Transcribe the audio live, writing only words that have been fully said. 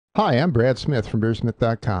Hi, I'm Brad Smith from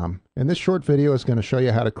BeerSmith.com, and this short video is going to show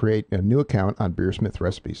you how to create a new account on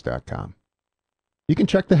BeerSmithRecipes.com. You can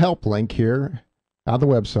check the help link here on the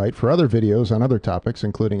website for other videos on other topics,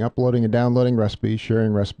 including uploading and downloading recipes,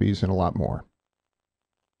 sharing recipes, and a lot more.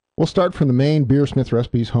 We'll start from the main BeerSmith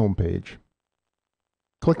Recipes homepage.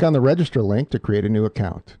 Click on the Register link to create a new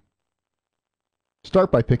account.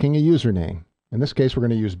 Start by picking a username. In this case, we're going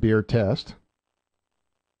to use Beer Test.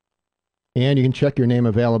 And you can check your name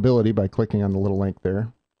availability by clicking on the little link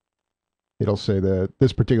there. It'll say that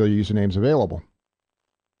this particular username is available.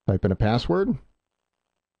 Type in a password.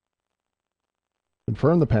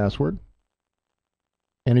 Confirm the password.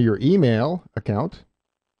 Enter your email account.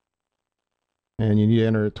 And you need to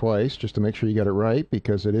enter it twice just to make sure you got it right,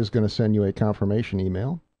 because it is going to send you a confirmation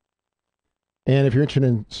email. And if you're interested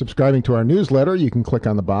in subscribing to our newsletter, you can click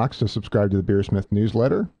on the box to subscribe to the BeerSmith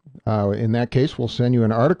newsletter. In that case, we'll send you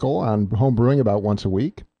an article on home brewing about once a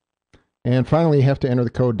week. And finally, you have to enter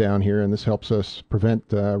the code down here, and this helps us prevent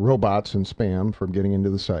robots and spam from getting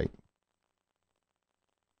into the site.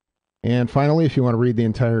 And finally, if you want to read the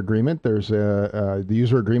entire agreement, there's the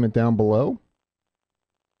user agreement down below.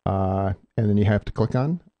 And then you have to click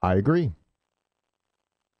on I agree.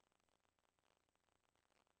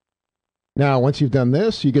 Now, once you've done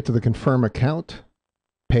this, you get to the Confirm Account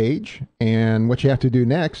page, and what you have to do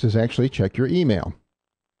next is actually check your email.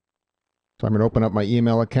 So I'm going to open up my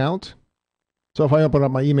email account. So if I open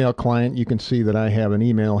up my email client, you can see that I have an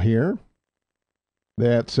email here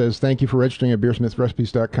that says, "Thank you for registering at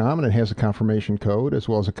BeerSmithRecipes.com," and it has a confirmation code as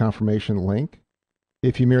well as a confirmation link.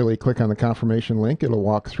 If you merely click on the confirmation link, it'll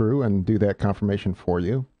walk through and do that confirmation for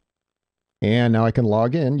you. And now I can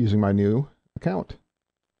log in using my new account.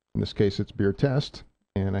 In this case, it's Beer Test,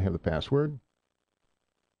 and I have the password.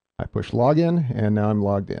 I push login, and now I'm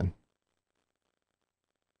logged in.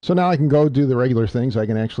 So now I can go do the regular things. I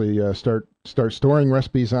can actually start storing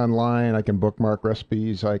recipes online. I can bookmark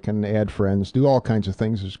recipes. I can add friends, do all kinds of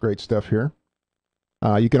things. There's great stuff here.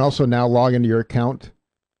 You can also now log into your account,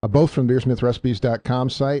 both from BeerSmithRecipes.com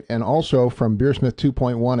site and also from BeerSmith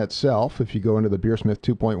 2.1 itself. If you go into the BeerSmith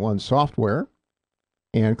 2.1 software,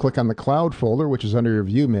 and click on the Cloud folder, which is under your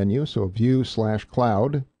View menu, so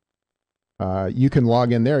View/Cloud. You can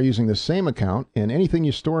log in there using the same account, and anything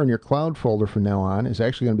you store in your Cloud folder from now on is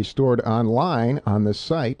actually going to be stored online on this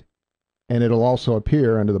site, and it'll also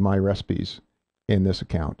appear under the My Recipes in this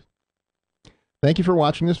account. Thank you for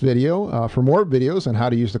watching this video. For more videos on how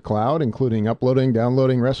to use the cloud, including uploading,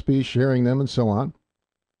 downloading recipes, sharing them, and so on,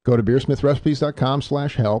 go to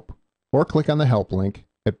BeerSmithRecipes.com/help or click on the help link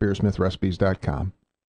at BeerSmithRecipes.com.